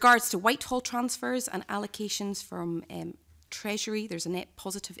 With regards to Whitehall transfers and allocations from Treasury, there's a net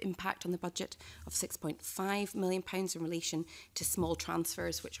positive impact on the budget of £6.5 million in relation to small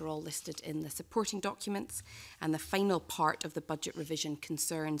transfers, which are all listed in the supporting documents. And the final part of the budget revision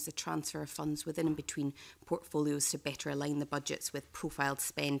concerns the transfer of funds within and between portfolios to better align the budgets with profiled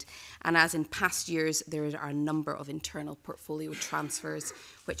spend. And as in past years, there are a number of internal portfolio transfers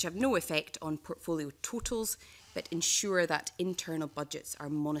which have no effect on portfolio totals, but ensure that internal budgets are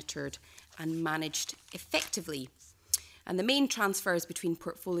monitored and managed effectively. And the main transfers between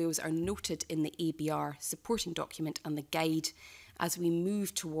portfolios are noted in the ABR supporting document and the guide. As we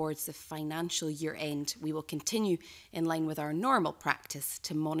move towards the financial year end, we will continue in line with our normal practice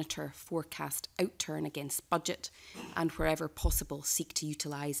to monitor forecast outturn against budget and wherever possible seek to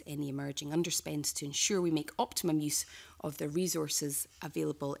utilise any emerging underspends to ensure we make optimum use of the resources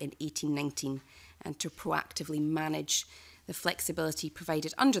available in 18-19 and to proactively manage the flexibility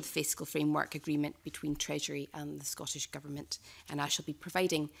provided under the Fiscal Framework Agreement between Treasury and the Scottish Government. And I shall be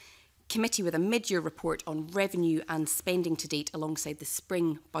providing committee with a mid-year report on revenue and spending to date alongside the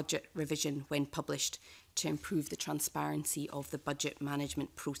spring budget revision when published to improve the transparency of the budget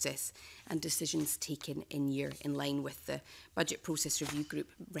management process and decisions taken in year in line with the Budget Process Review Group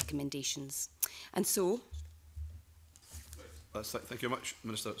recommendations. And so, thank you very much,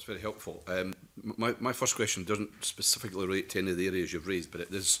 Minister. It's very helpful. My first question doesn't specifically relate to any of the areas you've raised, but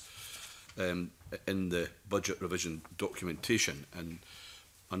it is in the budget revision documentation and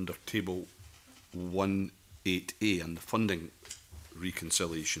under Table 1.8a and the funding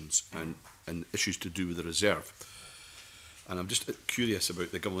reconciliations and issues to do with the reserve. And I'm just curious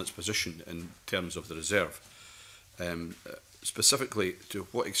about the government's position in terms of the reserve. Specifically, to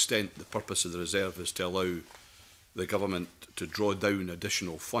what extent the purpose of the reserve is to allow the government to draw down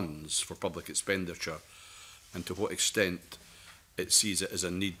additional funds for public expenditure, and to what extent it sees it as a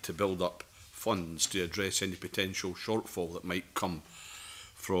need to build up funds to address any potential shortfall that might come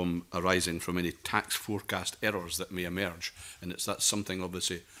from arising from any tax forecast errors that may emerge. And that's something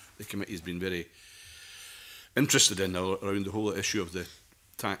obviously the committee has been very interested in around the whole issue of the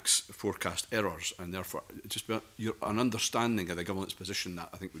tax forecast errors, and therefore just an understanding of the government's position that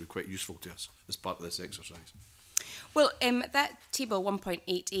I think would be quite useful to us as part of this exercise. Well, that table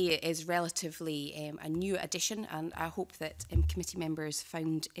 1.8a is relatively a new addition, and I hope that committee members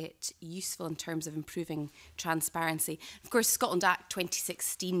found it useful in terms of improving transparency. Of course, Scotland Act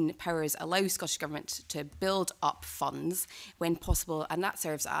 2016 powers allow Scottish Government to build up funds when possible, and that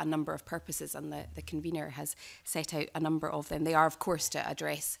serves a number of purposes, and the convener has set out a number of them. They are, of course, to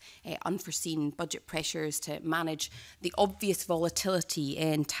address unforeseen budget pressures, to manage the obvious volatility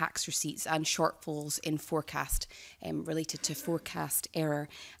in tax receipts and shortfalls in forecast related to forecast error,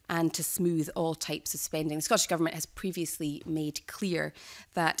 and to smooth all types of spending. The Scottish Government has previously made clear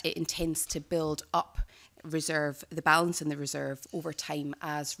that it intends to build up the balance in the reserve over time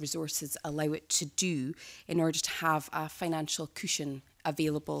as resources allow it to do, in order to have a financial cushion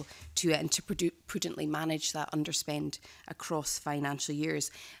available to it and to prudently manage that underspend across financial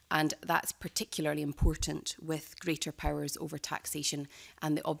years. And that's particularly important with greater powers over taxation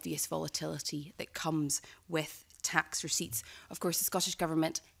and the obvious volatility that comes with tax receipts. Of course, the Scottish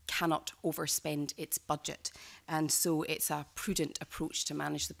Government cannot overspend its budget, and so it's a prudent approach to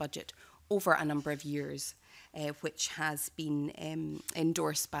manage the budget over a number of years, which has been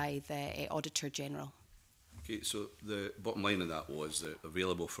endorsed by the Auditor General. Okay, so the bottom line of that was that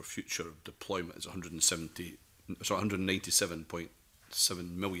available for future deployment is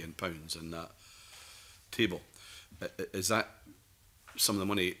 £197.7 million in that table. Is that some of the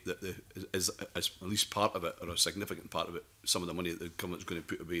money that is at least part of it, or a significant part of it, some of the money that the government's going to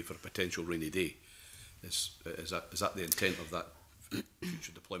put away for a potential rainy day? Is that the intent of that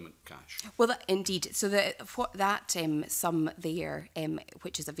future deployment cash? Well, indeed. So that sum there,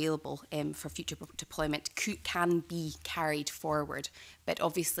 which is available for future deployment, can be carried forward. But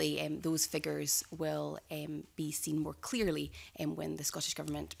obviously, those figures will be seen more clearly when the Scottish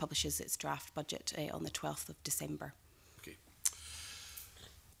Government publishes its draft budget on the 12th of December. Okay.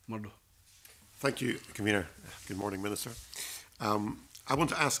 Murdo. Thank you, Convener. Good morning, Minister. I want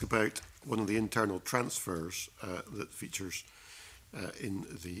to ask about one of the internal transfers that features in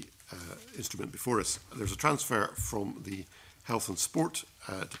the instrument before us. There's a transfer from the Health and Sport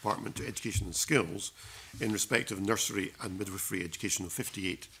Department to Education and Skills in respect of nursery and midwifery education of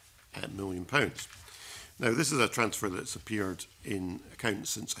 £58 million. Now, this is a transfer that's appeared in accounts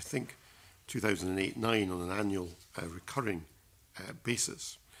since, I think, 2008-9 on an annual recurring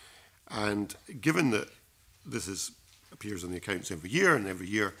basis. And given that this appears in the accounts every year, and every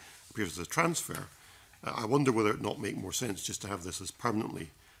year appears as a transfer, I wonder whether it not make more sense just to have this as permanently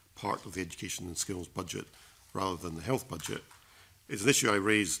part of the education and skills budget rather than the health budget. It's an issue I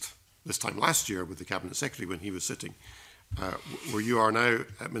raised this time last year with the Cabinet Secretary when he was sitting, where you are now,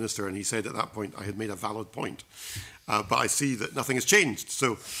 Minister, and he said at that point I had made a valid point. But I see that nothing has changed,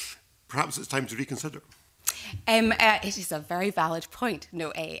 so perhaps it's time to reconsider. It is a very valid point,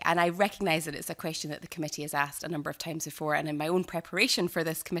 and I recognise that it's a question that the committee has asked a number of times before, and in my own preparation for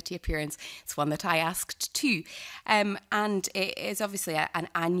this committee appearance, it's one that I asked too. And it is obviously an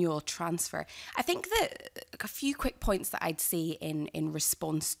annual transfer. I think that a few quick points that I'd say in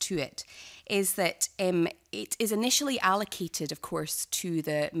response to it is that it is initially allocated, of course, to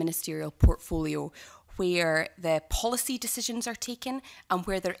the ministerial portfolio, where the policy decisions are taken and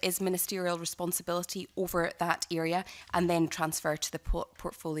where there is ministerial responsibility over that area, and then transfer to the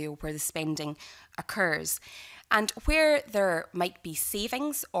portfolio where the spending occurs. And where there might be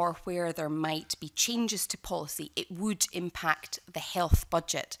savings or where there might be changes to policy, it would impact the health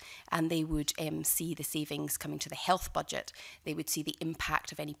budget, and they would see the savings coming to the health budget. They would see the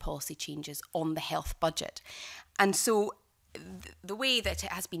impact of any policy changes on the health budget. And so the way that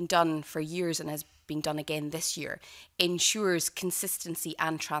it has been done for years and has been done again this year ensures consistency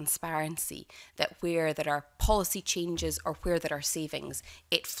and transparency, that where there are policy changes or where there are savings,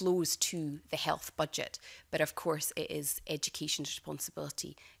 it flows to the health budget. But of course, it is education's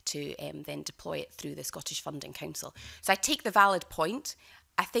responsibility to then deploy it through the Scottish Funding Council. So I take the valid point.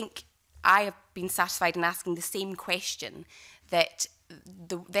 I think I have been satisfied in asking the same question, that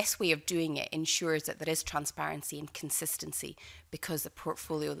this way of doing it ensures that there is transparency and consistency, because the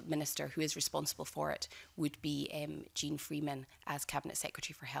portfolio minister who is responsible for it would be Jean Freeman as Cabinet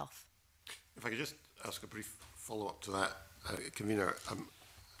Secretary for Health. If I could just ask a brief follow-up to that, Convener.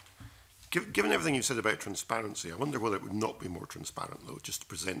 Given everything you've said about transparency, I wonder whether it would not be more transparent, though, just to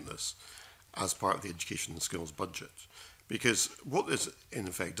present this as part of the education and skills budget. Because what this, in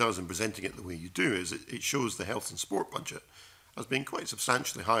effect, does in presenting it the way you do is it shows the health and sport budget as being quite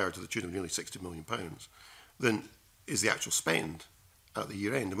substantially higher, to the tune of nearly £60 million, than is the actual spend at the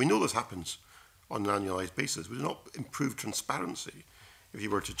year end. And we know this happens on an annualised basis? Would it not improve transparency if you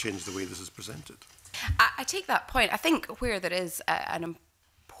were to change the way this is presented? I take that point. I think where there is an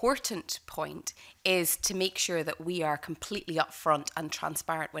important point is to make sure that we are completely upfront and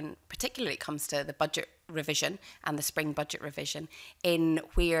transparent when particularly it comes to the budget revision and the spring budget revision, in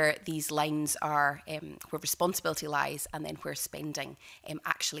where these lines are, where responsibility lies and then where spending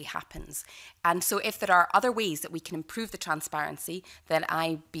actually happens. And so if there are other ways that we can improve the transparency, then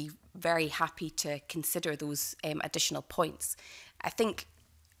I'd be very happy to consider those additional points. I think,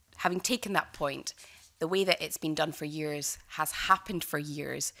 having taken that point, the way that it's been done for years has happened for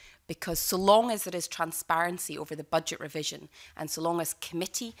years, because so long as there is transparency over the budget revision, and so long as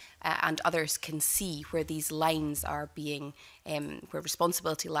committee and others can see where these lines are being, where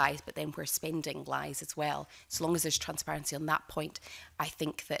responsibility lies, but then where spending lies as well, so long as there's transparency on that point, I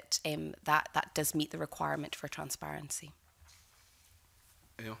think that that does meet the requirement for transparency.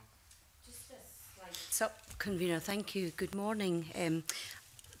 Yeah. So, Convener, thank you. Good morning.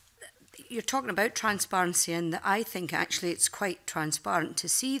 You're talking about transparency, and I think actually it's quite transparent to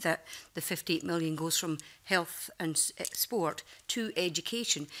see that the 58 million goes from health and sport to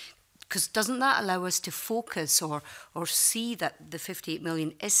education, because doesn't that allow us to focus or see that the 58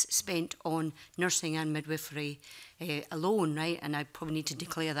 million is spent on nursing and midwifery alone, right? And I probably need to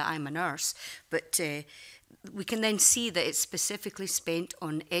declare that I'm a nurse, but we can then see that it's specifically spent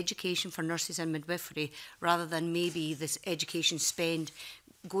on education for nurses and midwifery, rather than maybe this education spend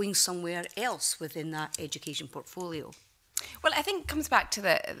going somewhere else within that education portfolio. Well, I think it comes back to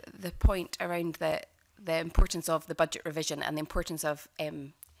the point around the importance of the budget revision and the importance of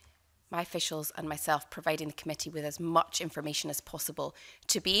my officials and myself providing the committee with as much information as possible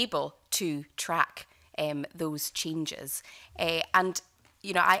to be able to track those changes. And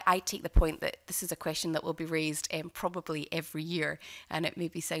you know, I take the point that this is a question that will be raised probably every year, and it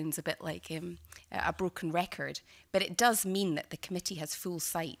maybe sounds a bit like a broken record, but it does mean that the committee has full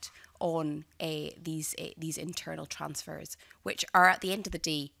sight on these internal transfers, which are at the end of the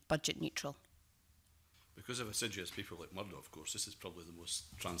day budget neutral. Because of assiduous people like Murdo, of course, this is probably the most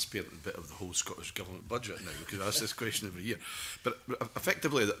transparent bit of the whole Scottish Government budget now, because I ask this question every year. But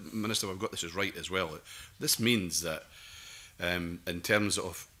effectively, Minister, I've got this is right as well. This means that in terms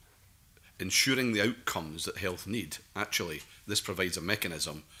of ensuring the outcomes that health need, actually, this provides a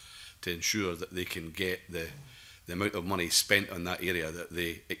mechanism to ensure that they can get the amount of money spent on that area that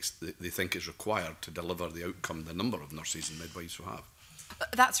they think is required to deliver the outcome the number of nurses and midwives will have.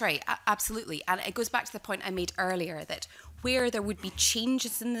 That's right, absolutely. And it goes back to the point I made earlier, that where there would be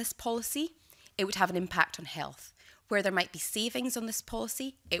changes in this policy, it would have an impact on health. Where there might be savings on this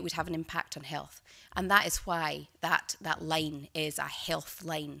policy, it would have an impact on health. And that is why that line is a health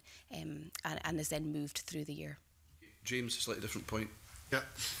line and is then moved through the year. James, a slightly different point. Yeah.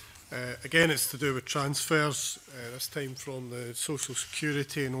 Again, it's to do with transfers, this time from the social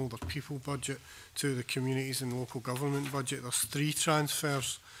security and older people budget to the communities and local government budget. There's 3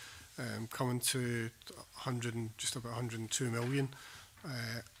 transfers coming to just about 102 million.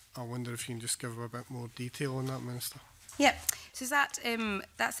 I wonder if you can just give a bit more detail on that, Minister. Yeah, so is that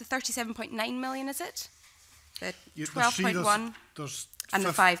that's the 37.9 million, is it? The 12.1 and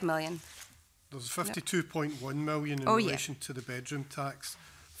the 5 million. There's 52.1 million in relation to the bedroom tax,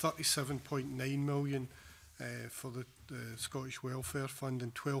 37.9 million for the Scottish Welfare Fund,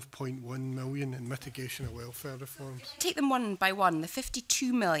 and 12.1 million in mitigation of welfare reforms. Take them one by one. The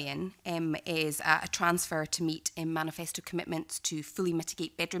 52 million is a transfer to meet manifesto commitments to fully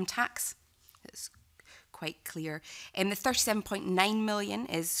mitigate bedroom tax. It's quite clear. The 37.9 million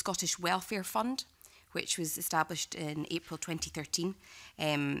is Scottish Welfare Fund, which was established in April 2013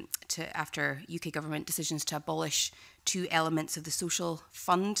 after UK government decisions to abolish 2 elements of the social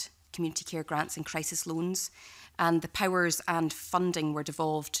fund, community care grants and crisis loans. And the powers and funding were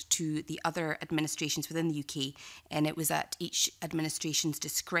devolved to the other administrations within the UK, and it was at each administration's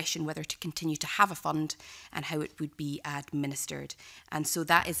discretion whether to continue to have a fund and how it would be administered. And so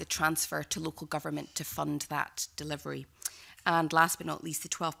that is a transfer to local government to fund that delivery. And last but not least, the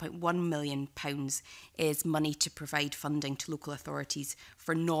 £12.1 million is money to provide funding to local authorities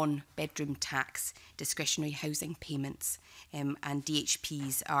for non-bedroom tax discretionary housing payments. And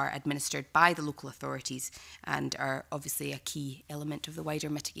DHPs are administered by the local authorities and are obviously a key element of the wider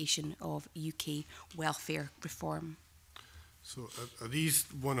mitigation of UK welfare reform. So are these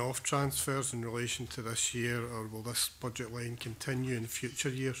one-off transfers in relation to this year, or will this budget line continue in future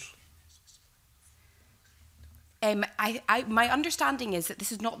years? My understanding is that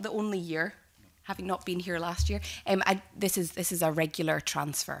this is not the only year, having not been here last year. This is a regular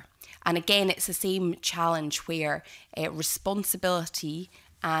transfer. And again, it's the same challenge where responsibility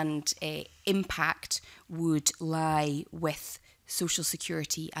and impact would lie with social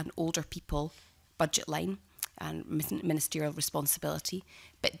security and older people budget line and ministerial responsibility,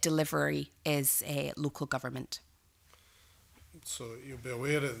 but delivery is local government. So you'll be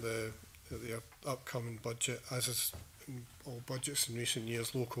aware that the upcoming budget, as is in all budgets in recent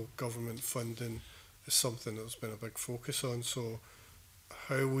years, local government funding is something that's been a big focus on. So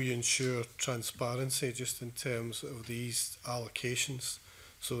how will you ensure transparency just in terms of these allocations,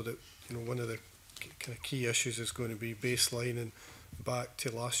 so that, you know, one of the kind of key issues is going to be baselining back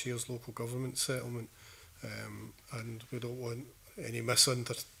to last year's local government settlement, and we don't want any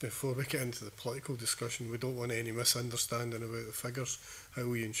before we get into the political discussion, we don't want any misunderstanding about the figures. How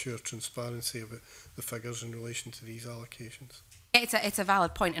we ensure transparency about the figures in relation to these allocations? It's a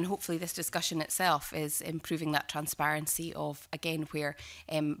valid point, and hopefully this discussion itself is improving that transparency of, again, where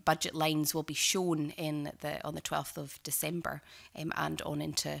budget lines will be shown on the 12th of December and on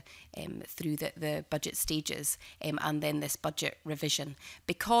into through the budget stages, and then this budget revision.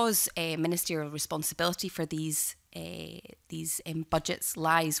 Because ministerial responsibility for these budgets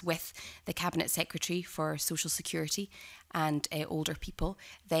lies with the Cabinet Secretary for Social Security and older people,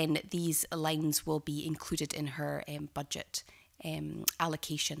 then these lines will be included in her budget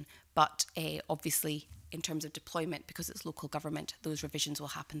allocation. But obviously, in terms of deployment, because it's local government, those revisions will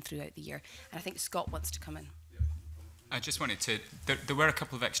happen throughout the year. And I think Scott wants to come in. I just wanted to, there were a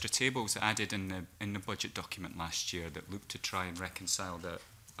couple of extra tables added in the budget document last year that looked to try and reconcile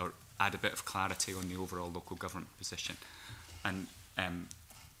or add a bit of clarity on the overall local government position. And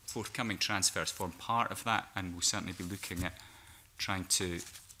forthcoming transfers form part of that, and we'll certainly be looking at trying to,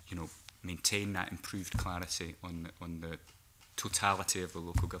 maintain that improved clarity on the totality of the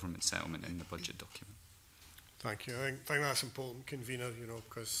local government settlement in the budget document. Thank you. I think that's important, convener,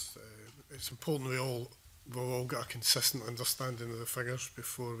 because it's important we've all got a consistent understanding of the figures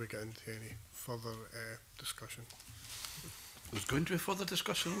before we get into any further discussion. There's going to be further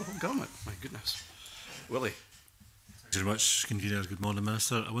discussion on local government. My goodness. Willie. Thanks very much, convener. Good morning,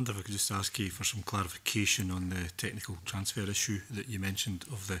 Minister. I wonder if I could just ask you for some clarification on the technical transfer issue that you mentioned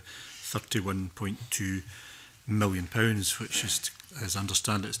of the £31.2 million, which is, as I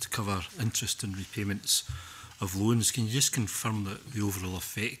understand it, is to cover interest and repayments of loans. Can you just confirm that the overall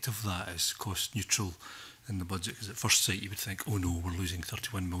effect of that is cost neutral in the budget? Because at first sight you would think, oh no, we're losing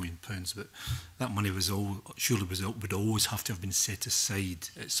 £31 million, but that money would always have to have been set aside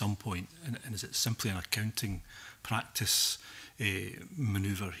at some point. And is it simply an accounting practice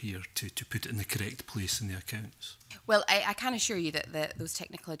manoeuvre here to put it in the correct place in the accounts? Well, I can assure you that those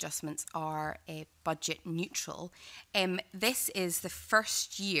technical adjustments are budget neutral. This is the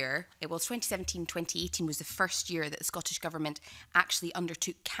first year, 2017-2018 was the first year that the Scottish Government actually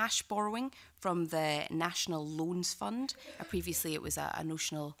undertook cash borrowing from the National Loans Fund. Previously it was a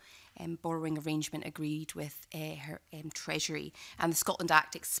notional borrowing arrangement agreed with her Treasury, and the Scotland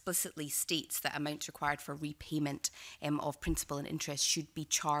Act explicitly states that amounts required for repayment of principal and interest should be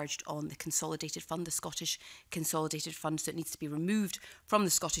charged on the consolidated fund, the Scottish Consolidated Fund, so it needs to be removed from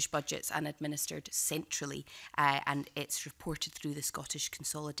the Scottish budgets and administered centrally, and it's reported through the Scottish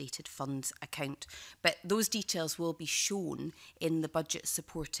Consolidated Funds account. But those details will be shown in the budget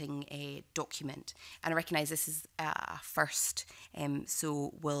supporting document, and I recognise this is a first,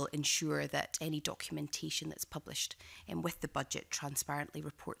 so we'll ensure that any documentation that's published with the budget transparently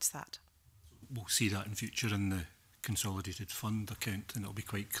reports that. We'll see that in future in the Consolidated Fund account, and it'll be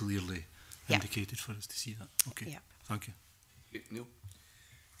quite clearly indicated for us to see that. Okay, thank you. Neil.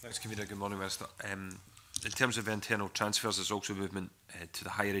 Thanks, Convener. Good morning, Minister. In terms of internal transfers, there's also movement to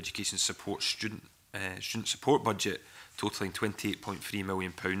the higher education support student support budget, totalling £28.3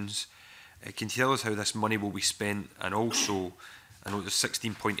 million. Can you tell us how this money will be spent, and also, I know there's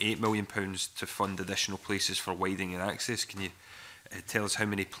 £16.8 million to fund additional places for widening and access. Can you tell us how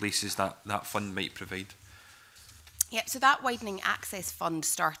many places that fund might provide? Yeah, so that widening access fund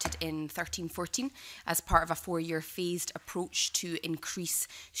started in 13-14 as part of a 4-year phased approach to increase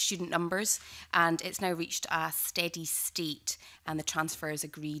student numbers, and it's now reached a steady state, and the transfer is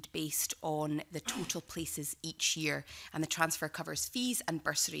agreed based on the total places each year, and the transfer covers fees and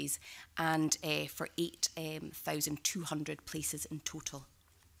bursaries, and for 8,200 places in total.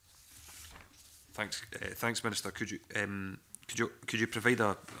 Thanks, Minister. Could you provide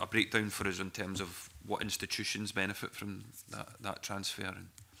a breakdown for us in terms of what institutions benefit from that transfer?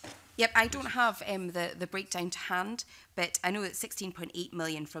 Yep, I don't have the breakdown to hand, but I know that 16.8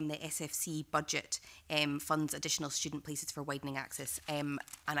 million from the SFC budget funds additional student places for widening access, and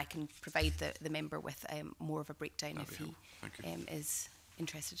I can provide the member with more of a breakdown if he is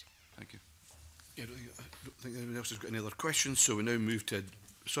interested. Thank you. Yeah, I don't think anyone else has got any other questions, so we now move to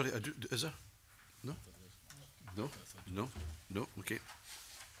sorry, is there? No? No? No? No? Okay.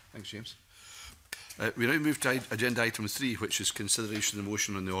 Thanks, James. We now move to agenda item 3, which is consideration of the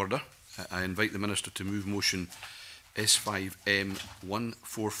motion on the order. I invite the Minister to move motion S5M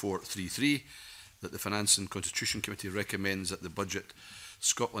 14433 that the Finance and Constitution Committee recommends that the Budget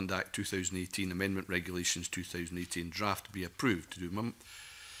Scotland Act 2018 Amendment Regulations 2018 draft be approved. To do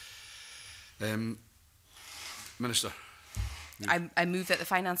Minister. I move that the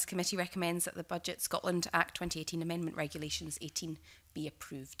Finance Committee recommends that the Budget Scotland Act 2018 Amendment Regulations 18 be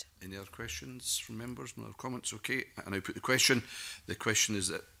approved. Any other questions from members? No other comments? Okay. I now put the question. The question is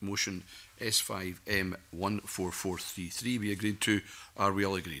that motion S5M 14433 be agreed to. Are we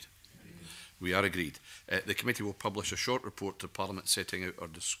all agreed? We are agreed. The committee will publish a short report to Parliament setting out our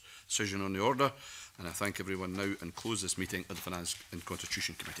decision on the order. And I thank everyone now and close this meeting of the Finance and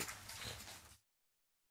Constitution Committee.